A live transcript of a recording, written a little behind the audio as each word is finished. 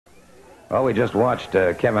Well, we just watched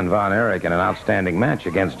Kevin Von Erich in an outstanding match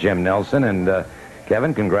against Jim Nelson, and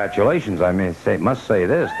Kevin, congratulations. I must say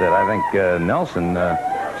this, that I think Nelson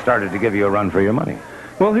started to give you a run for your money.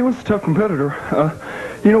 Well, he was a tough competitor.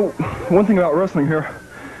 You know, one thing about wrestling here,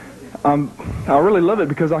 I really love it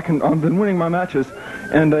because I've been winning my matches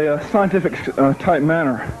in a scientific type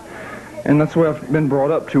manner, and that's the way I've been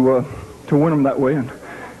brought up to win them that way. And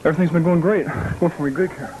everything's been going great. Going for me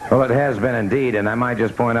good here. Well, it has been indeed, and I might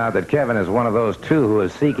just point out that Kevin is one of those two who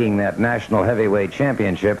is seeking that national heavyweight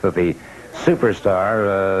championship that the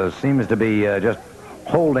superstar seems to be just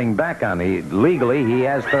holding back on. Legally, he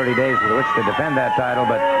has 30 days with which to defend that title,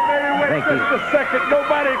 but I think just a second.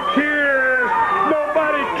 Nobody cares.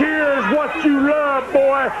 Nobody cares what you love,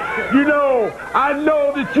 boy. You know, I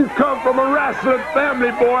know that you come from a wrestling family,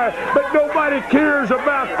 boy, but nobody cares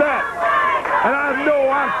about that. And I know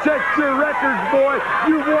I've checked your records, boy.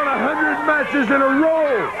 You've won 100 matches in a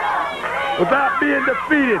row without being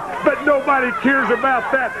defeated, but nobody cares about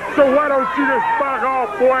that. So why don't you just bug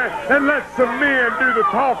off, boy, and let some men do the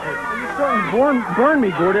talking? You're starting to burn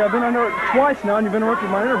me, Gordy. I've been under it twice now, and you've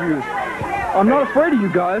interrupted my interviews. I'm not afraid of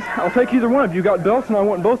you guys. I'll take either one of you. You got belts, and I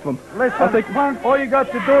want both of them. Listen, all you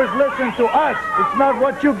got to do is listen to us. It's not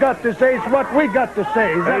what you got to say, it's what we got to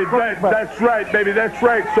say. That's right, baby, that's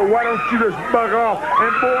right. So why don't you just bug off?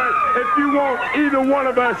 And, boy, if you want either one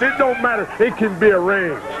of us, it don't matter. It can be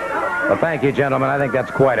arranged. Well, thank you, gentlemen. I think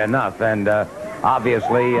that's quite enough. And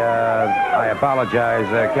obviously, I apologize,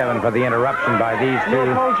 Kevin, for the interruption by these two.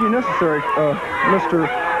 No apology necessary, Mr.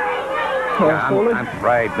 Foley.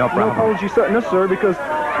 Right, no problem. No apology necessary because,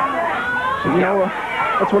 you know,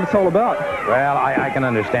 that's what it's all about. Well, I can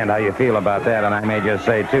understand how you feel about that, and I may just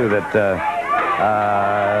say, too, that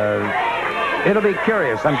it'll be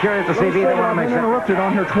curious. I'm curious to see if either one of them... I've been interrupted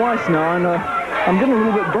on here twice now, and I'm getting a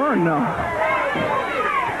little bit burned now.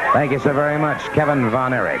 Thank you so very much, Kevin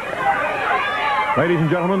Von Erich. Ladies and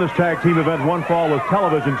gentlemen, this tag team event, one fall with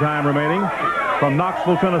television time remaining. From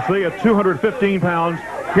Knoxville, Tennessee, at 215 pounds,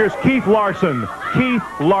 here's Keith Larson. Keith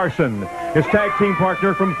Larson. His tag team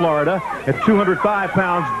partner from Florida at 205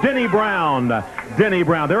 pounds, Denny Brown. Denny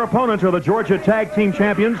Brown. Their opponents are the Georgia Tag Team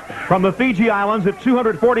Champions from the Fiji Islands at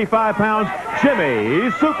 245 pounds,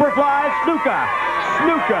 Jimmy Superfly Snuka.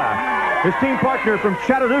 Snuka. His team partner from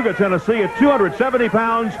Chattanooga, Tennessee at 270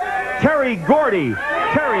 pounds, Terry Gordy.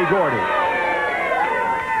 Terry Gordy.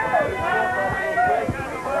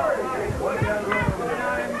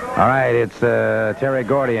 All right, it's Terry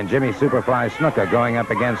Gordy and Jimmy Superfly Snuka going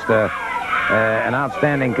up against an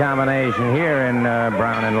outstanding combination here in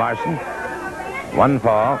Brown and Larson. One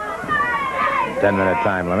fall, 10-minute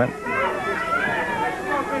time limit.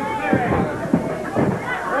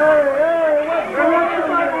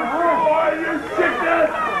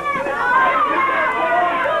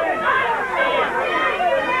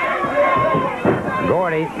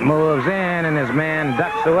 Gordy moves in and his man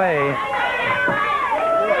ducks away.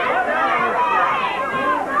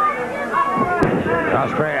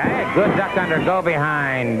 Australia, hey, good duck under go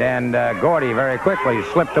behind, and Gordy very quickly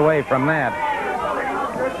slipped away from that.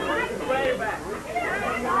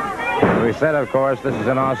 As we said, of course, this is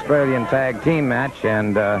an Australian tag team match,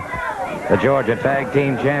 and the Georgia Tag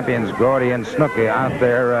Team Champions, Gordy and Snuka, out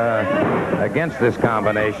there against this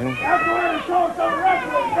combination.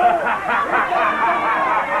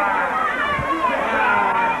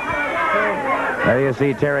 There you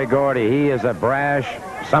see Terry Gordy. He is a brash,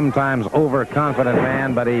 sometimes overconfident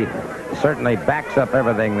man, but he certainly backs up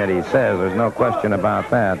everything that he says. There's no question about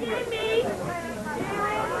that.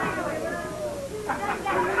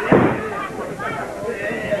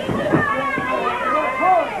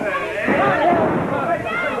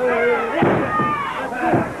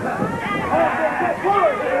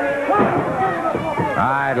 All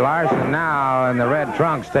right, Larson now in the red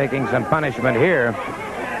trunks taking some punishment here.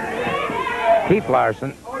 Keith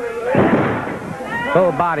Larson.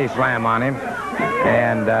 Full body slam on him.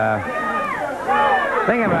 And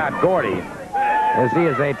thing about Gordy is he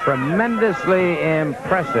is a tremendously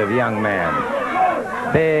impressive young man.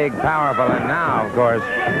 Big, powerful, and now, of course,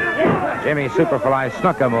 Jimmy Superfly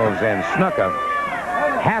Snuka moves in. Snuka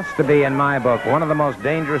has to be, in my book, one of the most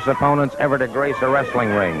dangerous opponents ever to grace a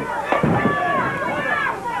wrestling ring.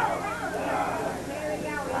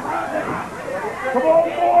 Come on,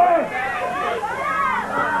 boy!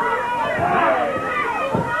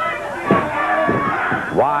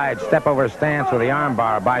 Wide step-over stance with the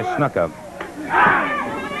armbar by Snuka.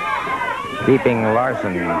 Keeping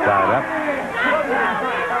Larson tied up.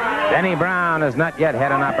 Denny Brown has not yet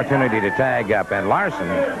had an opportunity to tag up, and Larson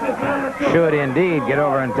should indeed get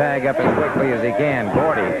over and tag up as quickly as he can.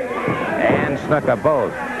 Gordy and Snuka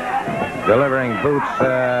both. delivering boots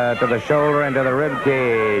to the shoulder and to the rib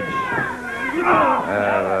cage.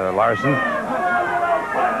 Larson.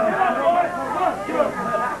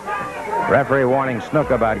 Referee warning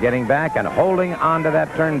Snuka about getting back and holding onto that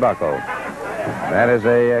turnbuckle. That is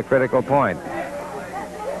a critical point.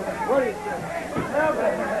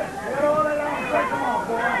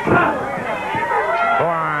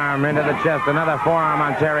 Forearm into the chest, another forearm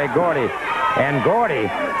on Terry Gordy. And Gordy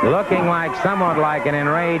looking like somewhat like an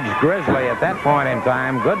enraged grizzly at that point in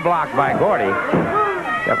time. Good block by Gordy.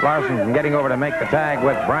 Kept Larson from getting over to make the tag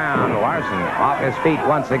with Brown. Larson off his feet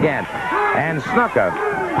once again. And Snuka,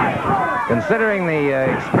 considering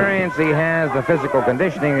the experience he has, the physical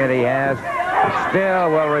conditioning that he has,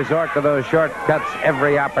 still will resort to those shortcuts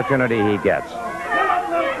every opportunity he gets.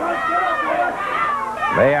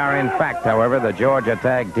 They are, in fact, however, the Georgia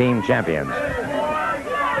Tag Team Champions.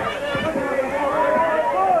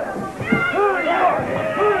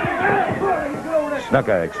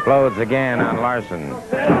 Snuka explodes again on Larson.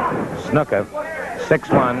 Snuka,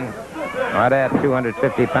 6'1", right at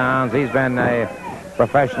 250 pounds. He's been a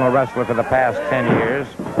professional wrestler for the past 10 years.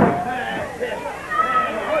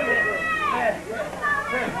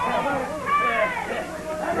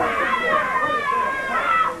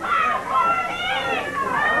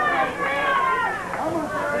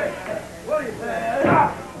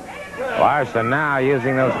 Larson now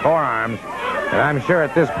using those forearms, and I'm sure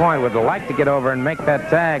at this point would like to get over and make that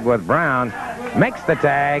tag with Brown. Makes the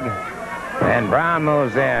tag, and Brown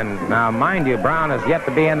moves in. Now, mind you, Brown is yet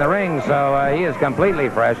to be in the ring, so he is completely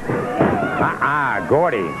fresh.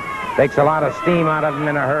 Gordy takes a lot of steam out of him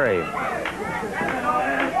in a hurry.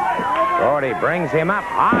 Gordy brings him up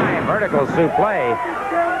high, vertical suplex,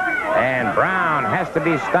 and Brown has to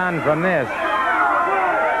be stunned from this.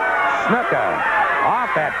 Snuka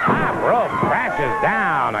off that top rope, crashes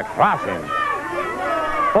down across him.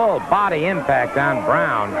 Full body impact on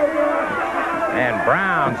Brown. And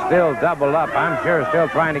Brown still doubled up. I'm sure still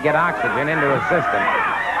trying to get oxygen into his system.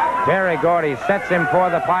 Terry Gordy sets him for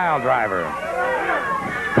the pile driver.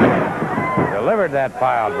 Delivered that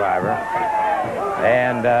pile driver.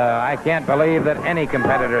 And I can't believe that any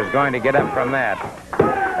competitor is going to get up from that.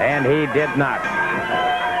 And he did not.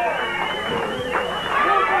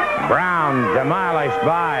 Brown demolished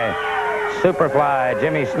by Superfly,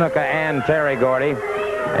 Jimmy Snuka, and Terry Gordy.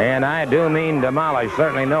 And I do mean demolished,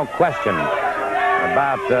 certainly no question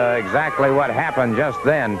about exactly what happened just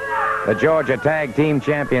then. The Georgia Tag Team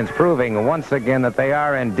Champions proving once again that they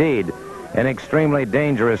are indeed an extremely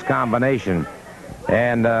dangerous combination.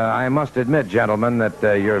 And I must admit, gentlemen, that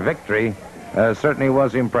your victory certainly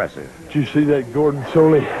was impressive. Did you see that, Gordon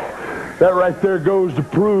Soley? That right there goes to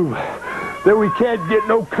prove that we can't get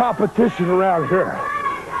no competition around here.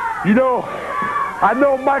 You know, I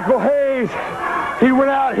know Michael Hayes, he went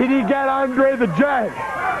out and he got Andre the Giant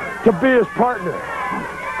to be his partner.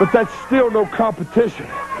 But that's still no competition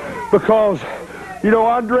because, you know,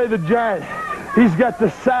 Andre the Giant, he's got the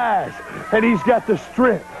size and he's got the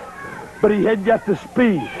strength, but he hadn't got the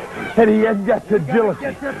speed and he hadn't got the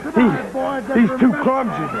agility. He's too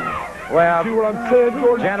clumsy. Well, see what I'm saying,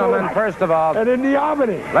 Gordon? Gentlemen, first of all, and in the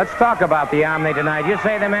Omni. Let's talk about the Omni tonight. You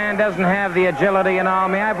say the man doesn't have the agility and all.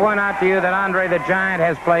 May I point out to you that Andre the Giant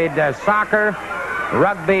has played soccer,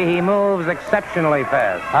 rugby. He moves exceptionally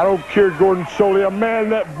fast. I don't care, Gordon Soley, a man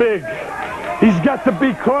that big, he's got to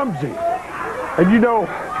be clumsy. And you know,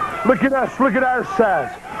 look at us, look at our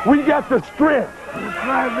size. We got the strength.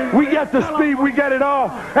 We got the speed, we got it all.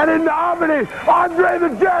 And in the Omni, Andre the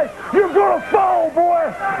Giant, you're gonna fall,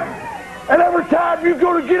 boy. And every time you're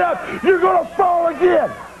going to get up, you're going to fall again.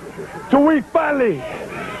 Till we finally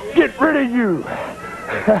get rid of you.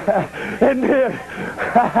 And then,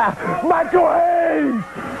 Michael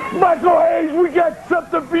Hayes, we got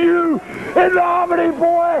something for you in the Omni,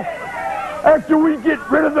 boy. After we get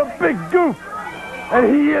rid of the big goof. And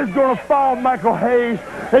he is going to fall, Michael Hayes.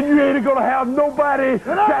 And you ain't going to have nobody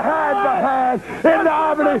to hide behind in the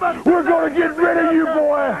Omni. We're going to get rid of you,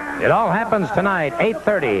 boy. It all happens tonight,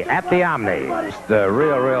 8:30 at the Omni. It's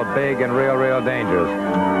real big and real dangerous.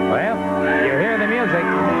 Well, you hear the music.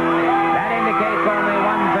 That indicates only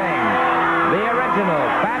one thing. The original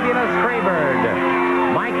fabulous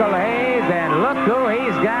Freebird, Michael Hayes, and look who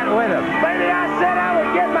he's got with him. Baby, I said I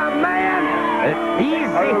would get my man.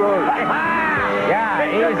 Easy. Yeah,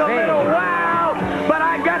 it took a little while, but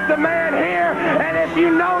I got the man here, and if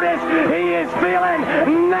you notice, he is feeling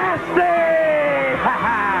nasty.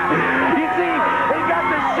 You see, he got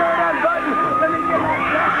the shirt unbuttoned. Let me get that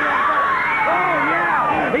jacket. Oh,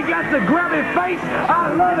 yeah. He got the grubby face.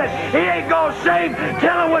 I love it. He ain't gonna shave.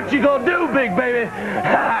 Tell him what you gonna do, big baby.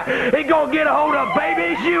 He gonna get a hold of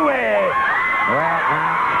baby Huey. Well,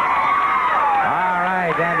 all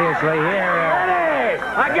right, obviously here.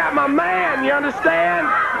 I got my man, you understand?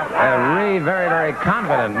 Very, very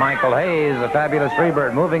confident Michael Hayes, the fabulous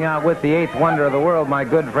Freebird, moving out with the 8th wonder of the world, my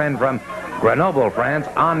good friend from Grenoble, France,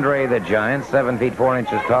 Andre the Giant, 7 feet 4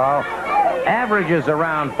 inches tall. Averages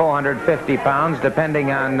around 450 pounds,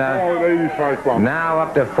 depending on... 85 pounds. Now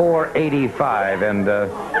up to 485, and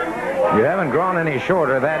you haven't grown any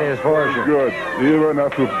shorter, that is for sure. Good. Even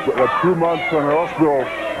after 2 months in the hospital,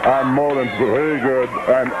 I'm more than very good,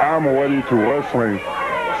 and I'm ready to wrestling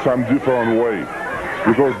some different way.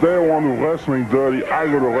 Because they want to wrestling dirty, I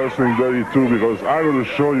go to wrestling dirty too, because I got to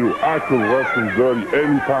show you I can wrestling dirty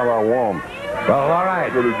anytime I want. Well, all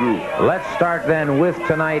right. Let's start then with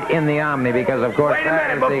tonight in the Omni, because of course... Wait a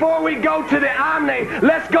minute, before we go to the Omni,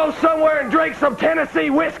 let's go somewhere and drink some Tennessee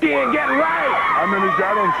whiskey and get right. How many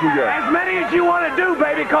gallons you got? As many as you want to do,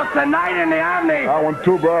 baby, because tonight in the Omni... I want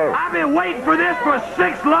 2 barrels. I've been waiting for this for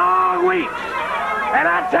 6 long weeks. And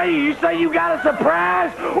I tell you, you say you got a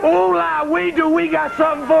surprise? Oh, la, we got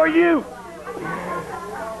something for you.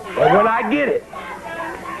 But when I get it,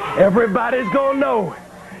 everybody's going to know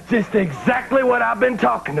just exactly what I've been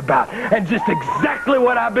talking about and just exactly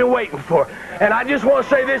what I've been waiting for. And I just want to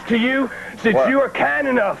say this to you, since you are kind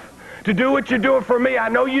enough to do what you're doing for me. I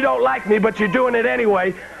know you don't like me, but you're doing it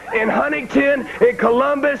anyway. In Huntington, in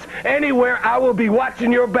Columbus, anywhere, I will be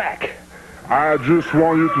watching your back. I just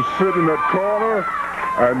want you to sit in that corner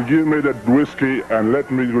and give me that whiskey and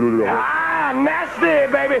let me do the whole... Ah,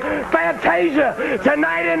 nasty, baby. Fantasia.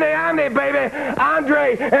 Tonight in the Omni, baby.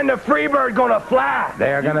 Andre and the Freebird gonna fly.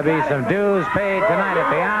 There are going to be some dues paid tonight at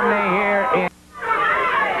the Omni here in...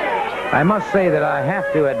 I must say that I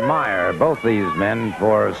have to admire both these men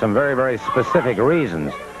for some very, very specific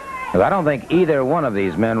reasons. Because I don't think either one of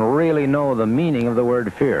these men really know the meaning of the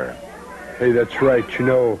word fear. Hey, that's right. You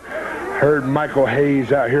know, heard Michael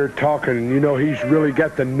Hayes out here talking, and you know he's really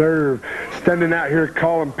got the nerve standing out here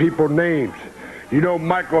calling people names. You know,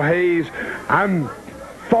 Michael Hayes, I'm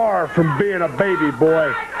far from being a baby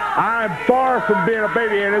boy. I'm far from being a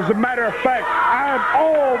baby, and as a matter of fact, I'm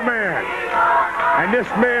all man. And this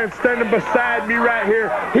man standing beside me right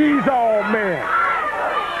here, he's all man.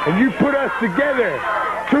 And you put us together,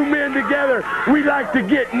 2 men together, we like to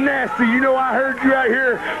get nasty. You know, I heard you out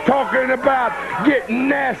here talking about getting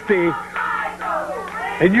nasty.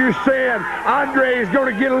 And you're saying Andre is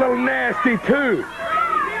going to get a little nasty too.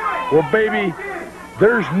 Well, baby,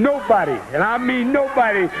 there's nobody, and I mean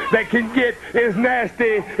nobody, that can get as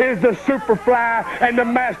nasty as the Superfly and the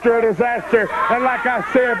Master of Disaster. And like I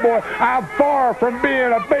said, boy, I'm far from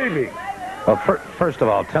being a baby. Well, first of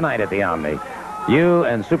all, tonight at the Omni, you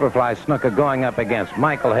and Superfly Snuka going up against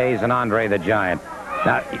Michael Hayes and Andre the Giant.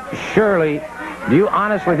 Now, surely, do you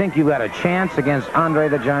honestly think you've got a chance against Andre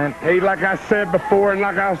the Giant? Hey, like I said before, and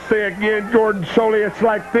like I'll say again, Gordon Soley, it's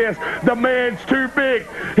like this. The man's too big.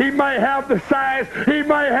 He might have the size, he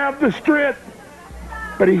might have the strength,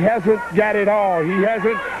 but he hasn't got it all. He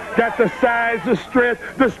hasn't got the size, the strength,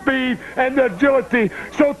 the speed, and the agility.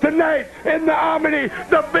 So tonight in the Omni,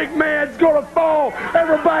 the big man's going to fall.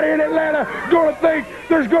 Everybody in Atlanta going to think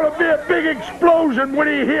there's going to be a big explosion when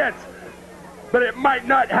he hits. But it might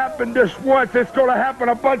not happen just once. It's going to happen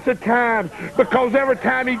a bunch of times, because every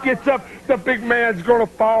time he gets up, the big man's going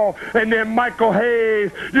to fall. And then Michael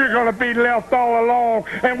Hayes, you're going to be left all alone,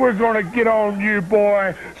 and we're going to get on you,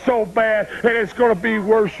 boy, so bad. And it's going to be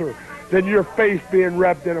worse than your face being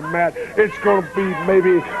wrapped in a mat. It's going to be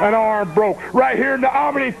maybe an arm broke right here in the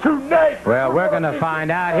Omni tonight. Well, we're going to find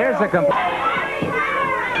out. Here's the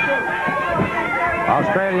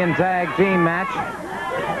Australian tag team match.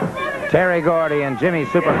 Terry Gordy and Jimmy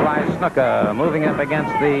Superfly Snuka moving up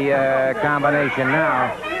against the combination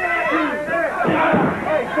now.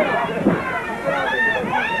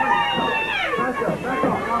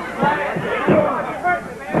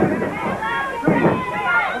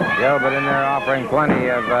 Gilbert in there offering plenty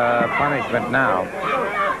of punishment now.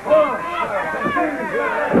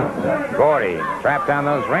 Gordy trapped on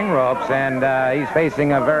those ring ropes, and he's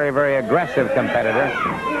facing a very, very aggressive competitor.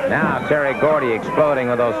 Now Terry Gordy exploding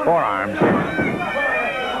with those forearms.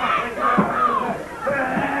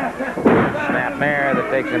 Snapmare that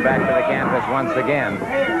takes him back to the canvas once again.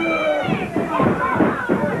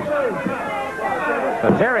 So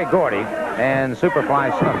Terry Gordy and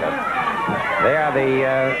Superfly Snuka, they are the,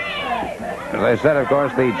 as I said, of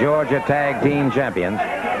course, the Georgia Tag Team Champions.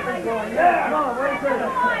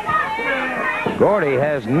 Gordy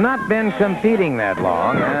has not been competing that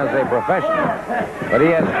long as a professional, but he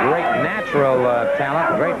has great natural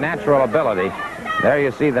talent, great natural ability. There you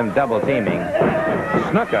see them double teaming.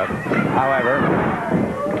 Snuka, however,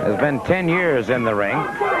 has been 10 years in the ring,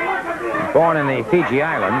 born in the Fiji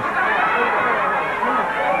Islands.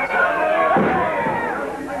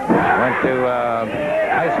 Went to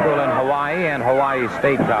high school in Hawaii and Hawaii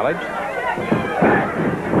State College.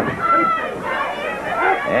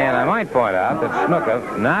 And I might point out that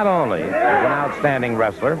Snuka not only is an outstanding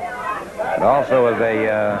wrestler, but also is a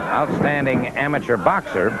outstanding amateur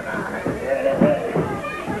boxer.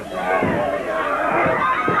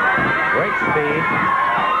 Great speed.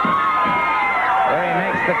 There he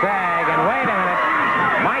makes the tag, and wait a minute.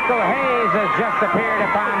 Michael Hayes has just appeared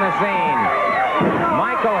upon the scene.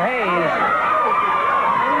 Michael Hayes,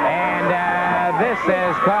 and this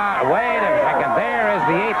is caught. Wait a second. There is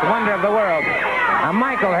the 8th wonder of the world. Now,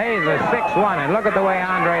 Michael Hayes is 6'1", and look at the way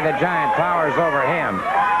Andre the Giant towers over him.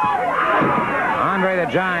 Andre the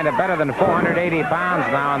Giant, a better than 480 pounds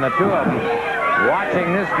now, and the two of them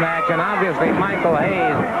watching this match, and obviously Michael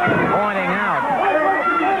Hayes pointing out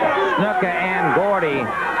Snuka and Gordy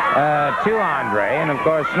to Andre, and of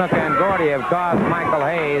course Snuka and Gordy have caused Michael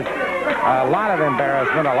Hayes a lot of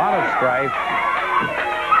embarrassment, a lot of strife.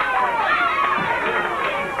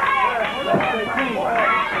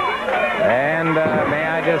 And may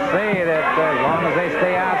I just say that as long as they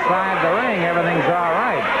stay outside the ring, everything's all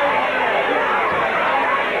right.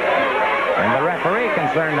 And the referee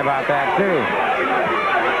concerned about that, too.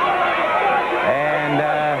 And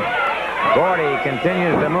Gordy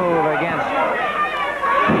continues to move against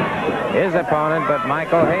his opponent, but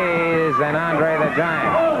Michael Hayes and Andre the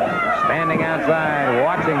Giant standing outside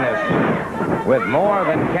watching this with more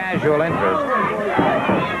than casual interest.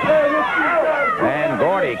 And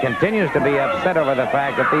Gordy continues to be upset over the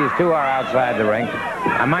fact that these two are outside the ring.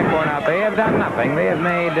 I might point out they have done nothing. They have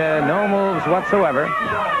made no moves whatsoever.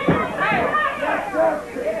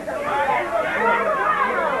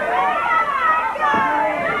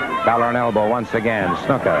 Collar and elbow once again.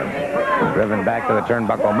 Snuka driven back to the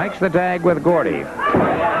turnbuckle. Makes the tag with Gordy.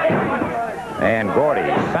 And Gordy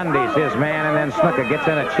Sundays his man, and then Snuka gets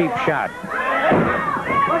in a cheap shot.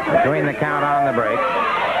 Between the count on the break.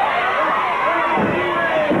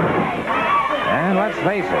 And let's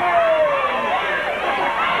face it.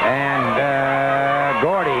 And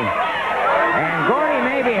Gordy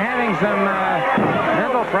may be having some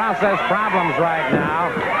mental process problems right now.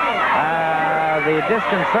 The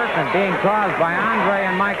disconcertment being caused by Andre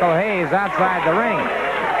and Michael Hayes outside the ring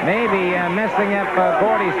may be messing up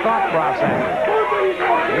Gordy's thought process.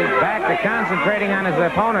 He's back to concentrating on his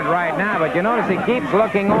opponent right now, but you notice he keeps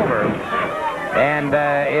looking over and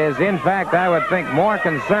is, in fact, I would think, more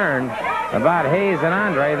concerned about Hayes and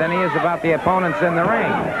Andre than he is about the opponents in the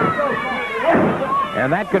ring.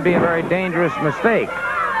 And that could be a very dangerous mistake.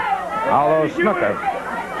 Although Snuka,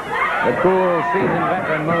 the cool, seasoned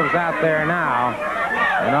veteran, moves out there now.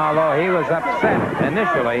 And although he was upset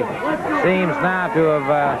initially, seems now to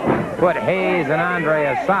have put Hayes and Andre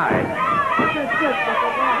aside.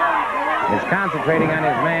 He's concentrating on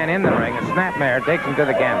his man in the ring. A snapmare takes him to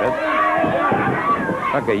the canvas.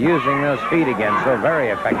 Look, using those feet again so very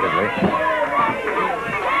effectively.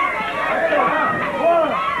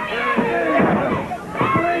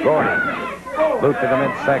 Gordy. Boot to the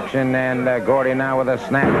midsection, and Gordy now with a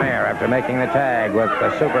snapmare after making the tag with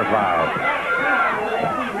the Superfly.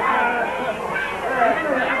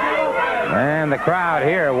 And the crowd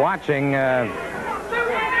here watching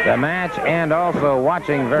the match and also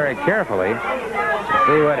watching very carefully to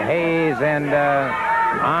see what Hayes and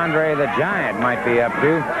Andre the Giant might be up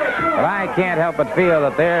to. But I can't help but feel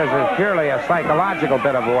that theirs is purely a psychological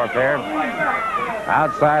bit of warfare.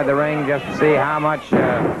 Outside the ring just to see how much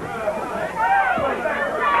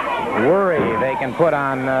worry they can put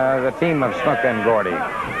on the team of Snuka and Gordy.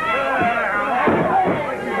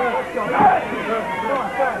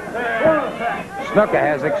 Snuka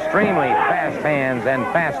has extremely fast hands and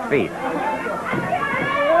fast feet.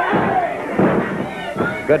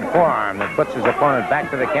 Good forearm that puts his opponent back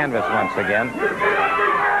to the canvas once again.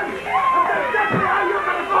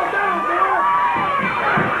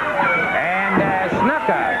 And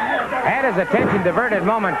Snuka had his attention diverted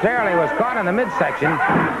momentarily, was caught in the midsection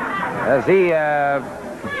as he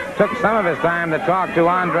took some of his time to talk to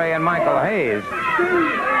Andre and Michael Hayes.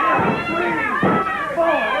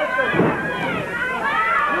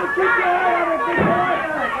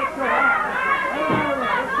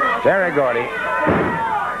 Terry Gordy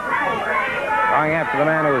going after the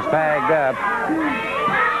man who was tagged up.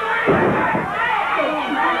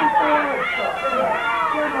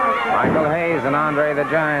 Michael Hayes and Andre the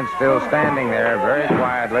Giant still standing there very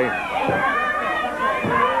quietly.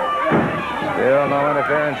 Still no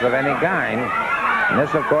interference of any kind. And this,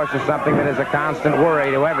 of course, is something that is a constant worry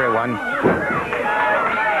to everyone.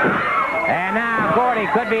 And now Gordy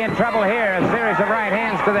could be in trouble here. A series of right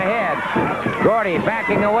hands to the head. Gordy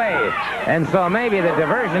backing away. And so maybe the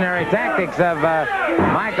diversionary tactics of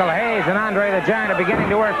Michael Hayes and Andre the Giant are beginning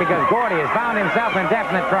to work because Gordy has found himself in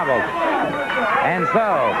definite trouble. And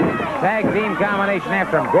so, tag team combination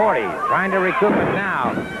after Gordy trying to recoup it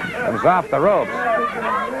now. Comes off the ropes.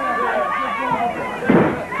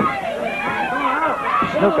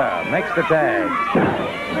 Snuka makes the tag.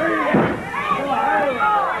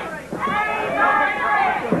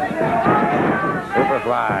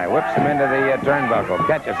 Superfly whips him into the turnbuckle,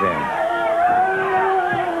 catches him.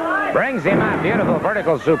 Brings him out. Beautiful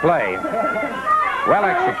vertical suplex. Well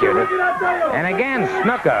executed. And again,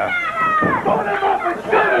 Snuka,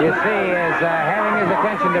 you see, is having his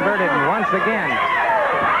attention diverted and once again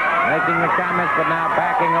making the comments but now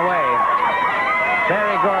backing away.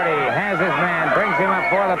 Terry Gordy has his man, brings him up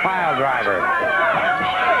for the pile driver.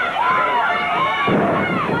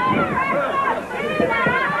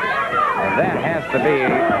 And that has to be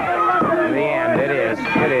the end. It is.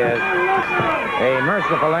 It is. A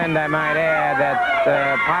merciful end, I might add. That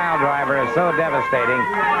pile driver is so devastating.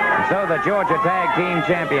 And so the Georgia Tag Team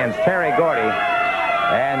Champions, Terry Gordy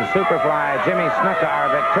and Superfly Jimmy Snuka, are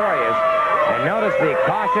victorious. And notice the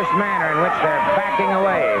cautious manner in which they're backing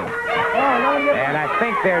away. And I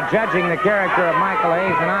think they're judging the character of Michael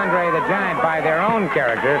Hayes and Andre the Giant by their own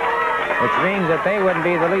character, which means that they wouldn't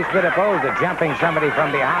be the least bit opposed to jumping somebody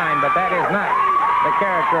from behind, but that is not the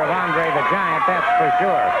character of Andre the Giant, that's for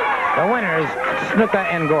sure. The winners, Snuka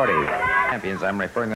and Gordy. Champions, I'm referring